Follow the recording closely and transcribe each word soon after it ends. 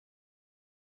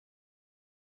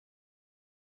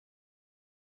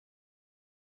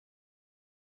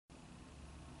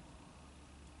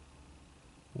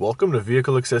Welcome to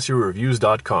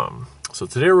vehicleaccessoryreviews.com. So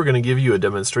today we're going to give you a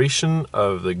demonstration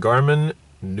of the Garmin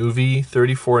Nuvi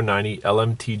 3490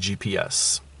 LMT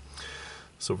GPS.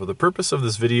 So for the purpose of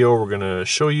this video, we're going to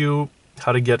show you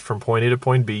how to get from point A to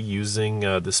point B using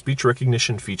the speech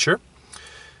recognition feature.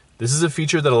 This is a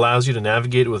feature that allows you to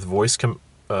navigate with voice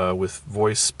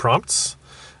prompts.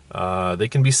 They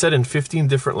can be set in 15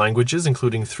 different languages,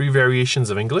 including 3 variations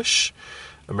of English,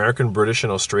 American, British,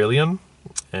 and Australian.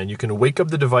 And you can wake up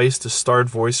the device to start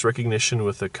voice recognition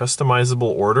with a customizable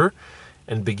order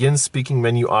and begin speaking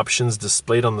menu options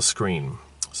displayed on the screen.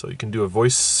 So you can do a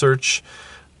voice search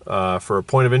for a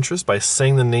point of interest by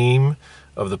saying the name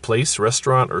of the place,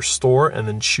 restaurant, or store, and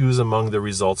then choose among the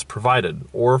results provided.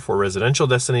 Or for residential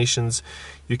destinations,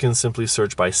 you can simply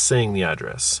search by saying the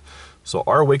address. So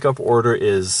our wake up order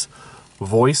is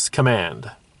voice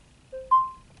command.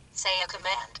 Say a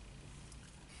command.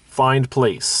 Find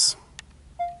place.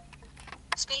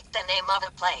 Speak the name of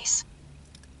a place.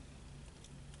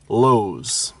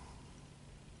 Lowe's.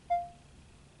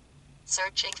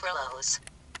 Searching for Lowe's.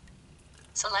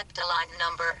 Select a line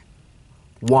number.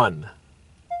 1.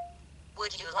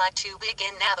 Would you like to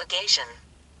begin navigation?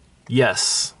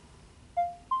 Yes.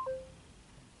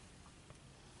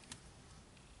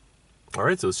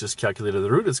 Alright, so it's just calculated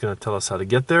the route. It's going to tell us how to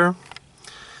get there.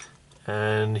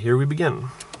 And here we begin.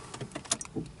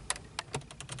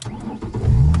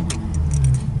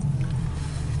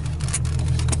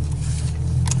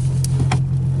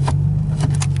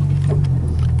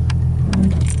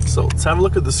 So let's have a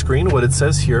look at the screen, what it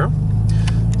says here.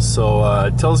 So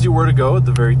it tells you where to go at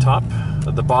the very top.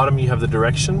 At the bottom you have the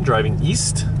direction, driving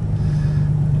east.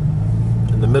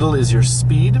 In the middle is your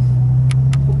speed.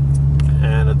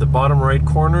 And at the bottom right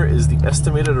corner is the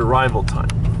estimated arrival time,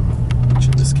 which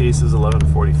in this case is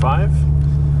 11:45.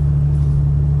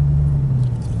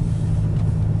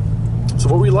 So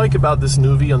what we like about this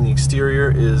Nuvi on the exterior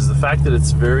is the fact that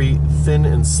it's very thin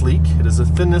and sleek. It has a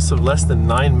thinness of less than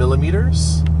 9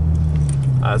 millimeters.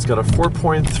 It's got a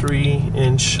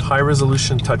 4.3-inch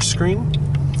high-resolution touchscreen.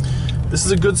 This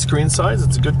is a good screen size.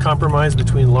 It's a good compromise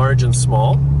between large and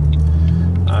small.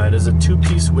 It has a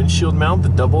 2-piece windshield mount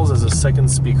that doubles as a second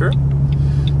speaker.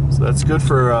 So that's good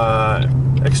for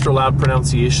extra loud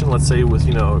pronunciation. Let's say with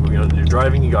you're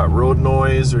driving, you got road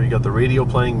noise, or you got the radio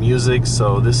playing music.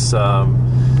 So this the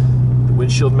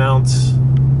windshield mount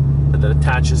that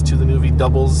attaches to the Nuvi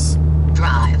doubles.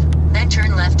 Drive, then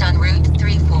turn left on Route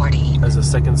 340. As a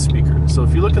second speaker. So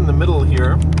if you look in the middle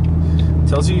here, it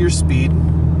tells you your speed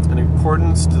in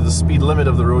accordance to the speed limit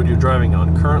of the road you're driving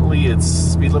on. Currently its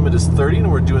speed limit is 30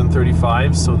 and we're doing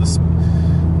 35, so the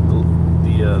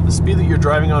speed that you're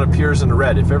driving on appears in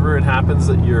red. If ever it happens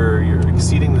that you're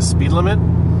exceeding the speed limit,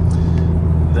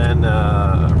 then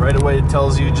right away it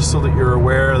tells you, just so that you're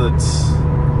aware that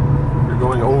you're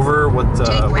going over what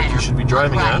you should be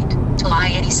driving at. To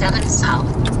I-87 south.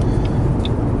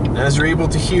 As you're able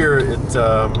to hear, it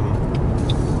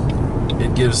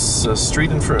gives street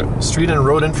and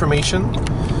road information,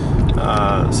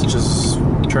 such as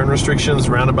turn restrictions,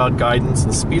 roundabout guidance,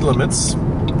 and speed limits.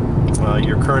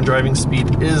 Your current driving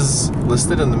speed is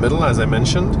listed in the middle, as I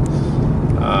mentioned.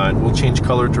 It will change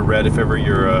color to red if ever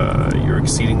you're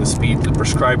exceeding the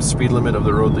prescribed speed limit of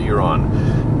the road that you're on.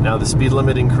 Now the speed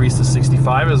limit increased to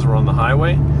 65 as we're on the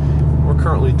highway. We're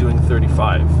currently doing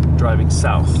 35, driving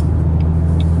south.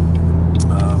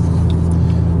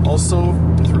 Also,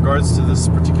 with regards to this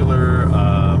particular...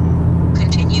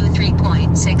 Continue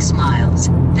 3.6 miles,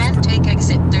 then take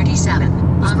exit 37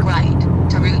 on right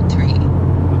to Route 3.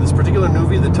 With this particular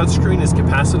Nuvi, the touchscreen is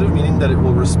capacitive, meaning that it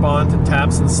will respond to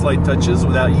taps and slight touches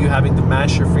without you having to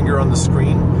mash your finger on the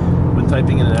screen when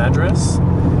typing in an address.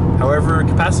 However,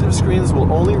 capacitive screens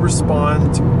will only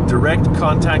respond to direct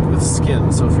contact with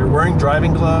skin. So if you're wearing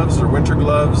driving gloves or winter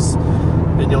gloves,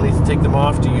 then you'll need to take them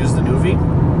off to use the Nuvi.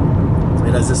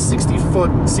 It has a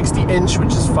 60-inch,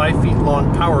 which is 5 feet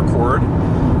long power cord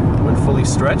when fully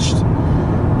stretched. You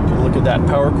can look at that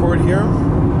power cord here.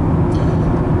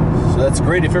 So that's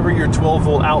great if ever your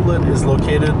 12-volt outlet is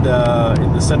located in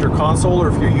the center console, or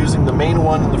if you're using the main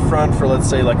one in the front for, let's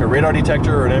say, like a radar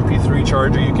detector or an MP3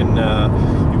 charger. You can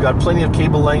you've got plenty of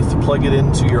cable length to plug it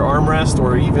into your armrest,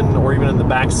 or even in the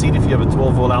back seat if you have a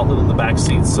 12-volt outlet in the back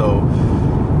seat. So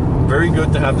very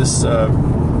good to have this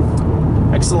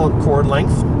excellent cord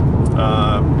length,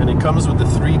 and it comes with the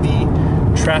 3D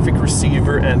traffic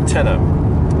receiver antenna,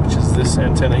 which is this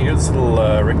antenna here, this little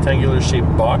rectangular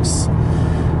shaped box.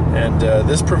 And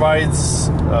this provides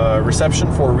reception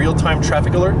for real-time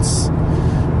traffic alerts.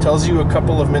 Tells you a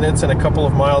couple of minutes and a couple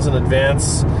of miles in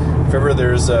advance if ever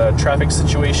there's traffic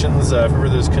situations, if ever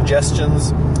there's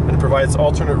congestions, and it provides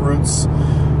alternate routes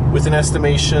with an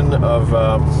estimation of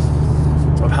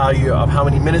how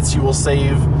many minutes you will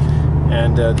save.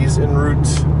 And these en route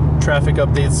traffic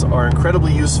updates are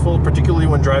incredibly useful, particularly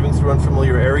when driving through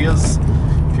unfamiliar areas.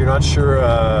 If you're not sure,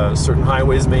 certain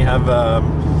highways may have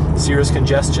serious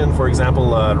congestion, for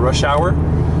example, rush hour.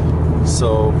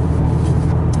 So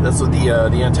that's what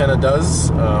the antenna does.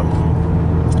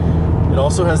 It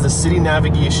also has the city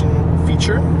navigation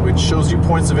feature, which shows you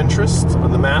points of interest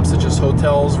on the map, such as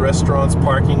hotels, restaurants,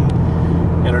 parking,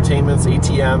 entertainments,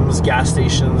 ATMs, gas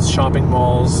stations, shopping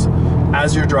malls,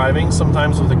 as you're driving,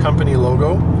 sometimes with a company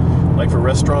logo, like for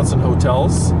restaurants and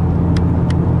hotels.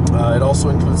 It also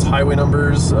includes highway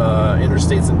numbers,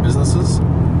 interstates, and businesses.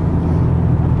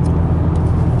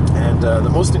 And the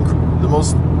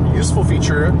most useful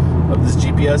feature of this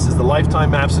GPS is the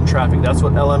lifetime maps and traffic. That's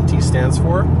what LMT stands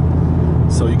for.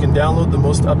 So you can download the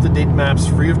most up-to-date maps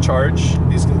free of charge.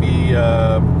 These can be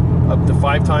up to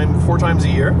 4 times a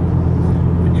year.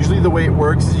 But usually the way it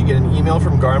works is you get an email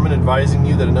from Garmin advising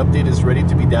you that an update is ready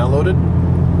to be downloaded.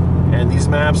 And these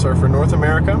maps are for North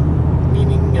America,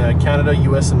 meaning Canada,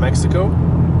 US, and Mexico,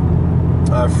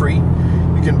 free.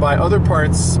 You can buy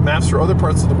maps for other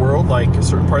parts of the world, like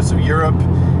certain parts of Europe,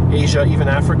 Asia, even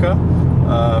Africa,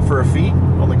 for a fee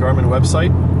on the Garmin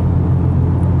website.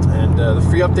 And the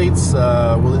free updates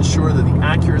will ensure that the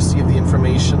accuracy of the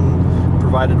information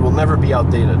provided will never be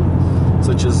outdated,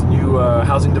 such as new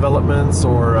housing developments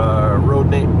or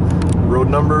road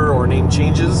number or name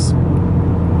changes.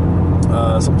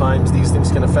 Sometimes these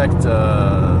things can affect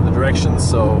the directions,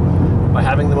 so by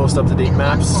having the most up-to-date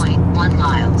maps. 1.1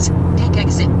 miles, take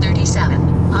exit 37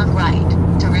 on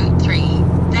right to Route 3,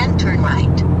 then turn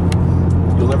right.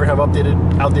 You'll never have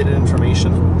outdated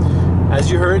information. As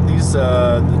you heard, these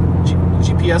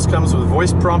GPS comes with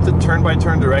voice-prompted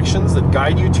turn-by-turn directions that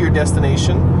guide you to your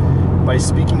destination by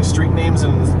speaking street names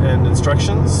and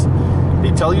instructions.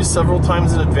 They tell you several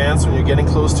times in advance when you're getting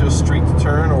close to a street to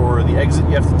turn or the exit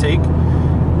you have to take,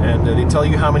 and they tell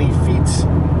you how many feet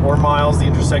or miles the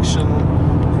intersection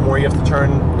from where you have to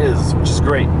turn is, which is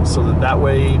great. So that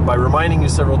way, by reminding you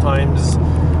several times,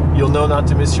 you'll know not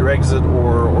to miss your exit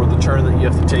or the turn that you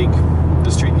have to take, the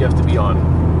street you have to be on.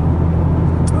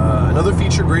 Another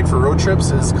feature great for road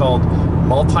trips is called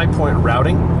multi-point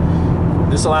routing.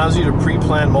 This allows you to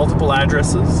pre-plan multiple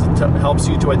addresses. It helps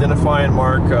you to identify and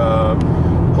mark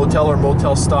hotel or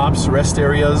motel stops, rest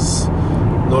areas,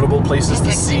 notable places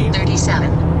to see.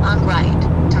 37 on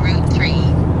right to Route 3,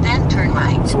 then turn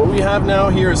right. So what we have now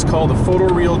here is called a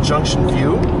photoreal junction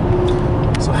view.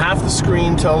 So half the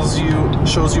screen shows you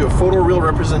a photoreal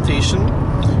representation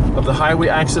of the highway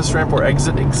access ramp or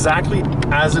exit exactly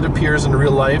as it appears in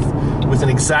real life, with an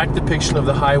exact depiction of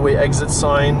the highway exit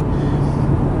sign,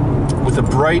 with a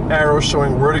bright arrow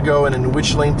showing where to go and in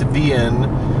which lane to be in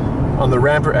on the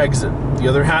ramp or exit. The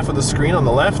other half of the screen on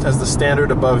the left has the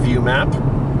standard above view map,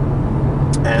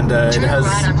 and turn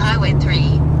right on Highway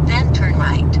 3, then turn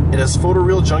right. It has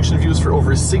photoreal junction views for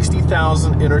over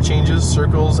 60,000 interchanges,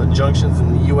 circles, and junctions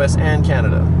in the US and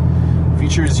Canada.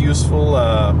 Feature is useful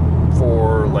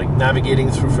for like navigating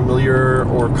through familiar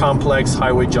or complex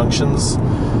highway junctions,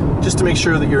 just to make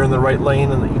sure that you're in the right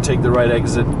lane and that you take the right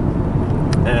exit,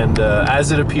 and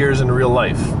as it appears in real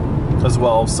life as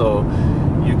well. So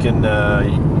you can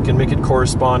make it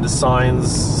correspond to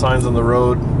signs on the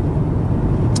road,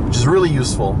 which is really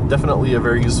useful. Definitely a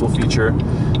very useful feature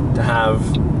to have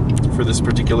for this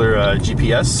particular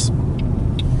GPS.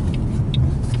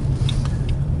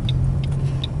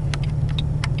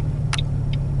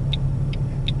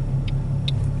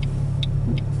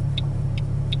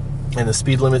 And the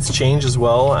speed limits change as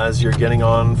well as you're getting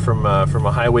on from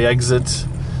a highway exit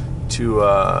to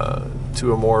a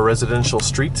more residential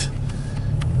street.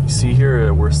 You see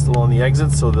here we're still on the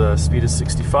exit, so the speed is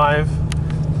 65.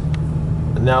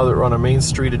 And now that we're on a main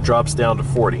street, it drops down to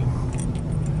 40.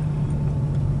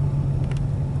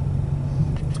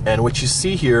 And what you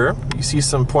see here, you see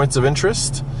some points of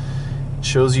interest. It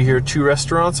shows you here 2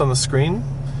 restaurants on the screen.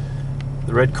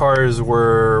 The red car is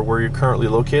where you're currently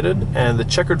located, and the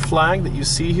checkered flag that you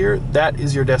see here, that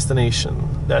is your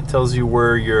destination. That tells you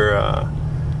where you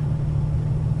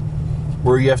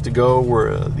have to go,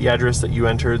 where the address that you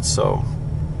entered. So,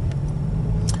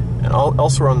 and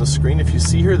elsewhere on the screen, if you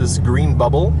see here this green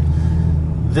bubble,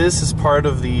 this is part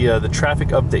of the traffic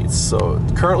updates. So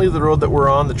currently the road that we're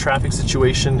on, the traffic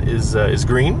situation is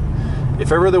green.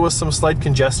 If ever there was some slight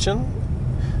congestion,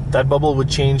 that bubble would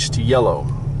change to yellow.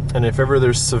 And if ever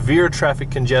there's severe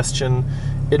traffic congestion,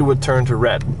 it would turn to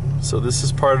red. So this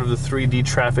is part of the 3D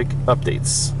traffic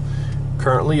updates.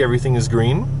 Currently everything is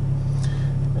green,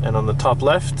 and on the top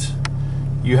left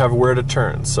you have where to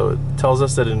turn. So it tells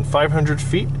us that in 500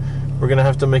 feet we're going to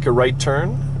have to make a right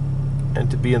turn and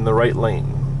to be in the right lane.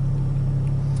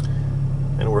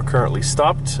 And we're currently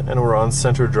stopped and we're on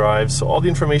Center Drive. So all the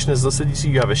information is listed. You see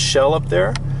you have a shell up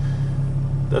there.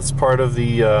 That's part of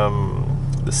the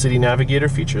City Navigator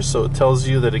feature. So it tells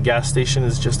you that a gas station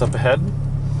is just up ahead.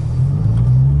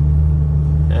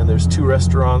 And there's 2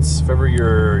 restaurants. If ever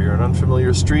you're in an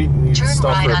unfamiliar street and you need to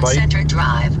stop for a bite, turn right on Center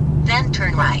Drive, then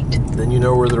turn right. Then you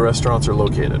know where the restaurants are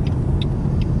located.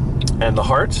 And the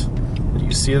heart that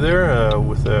you see there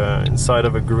with inside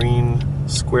of a green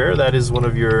square, that is one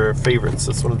of your favorites.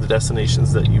 That's one of the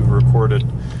destinations that you've recorded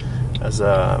as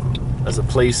a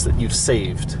place that you've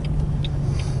saved.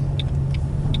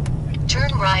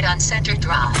 Turn right on Center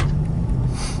Drive.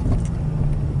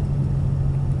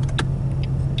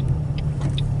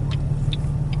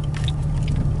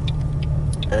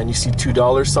 And you see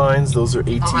 $2 signs, those are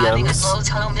Arriving at ATMs. Lowe's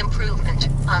Home Improvement,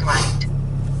 on right.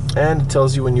 And it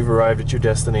tells you when you've arrived at your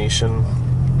destination.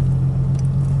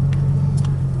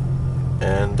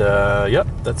 And yep,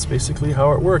 that's basically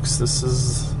how it works. This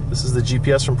is the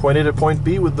GPS from point A to point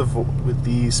B with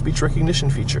the speech recognition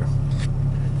feature.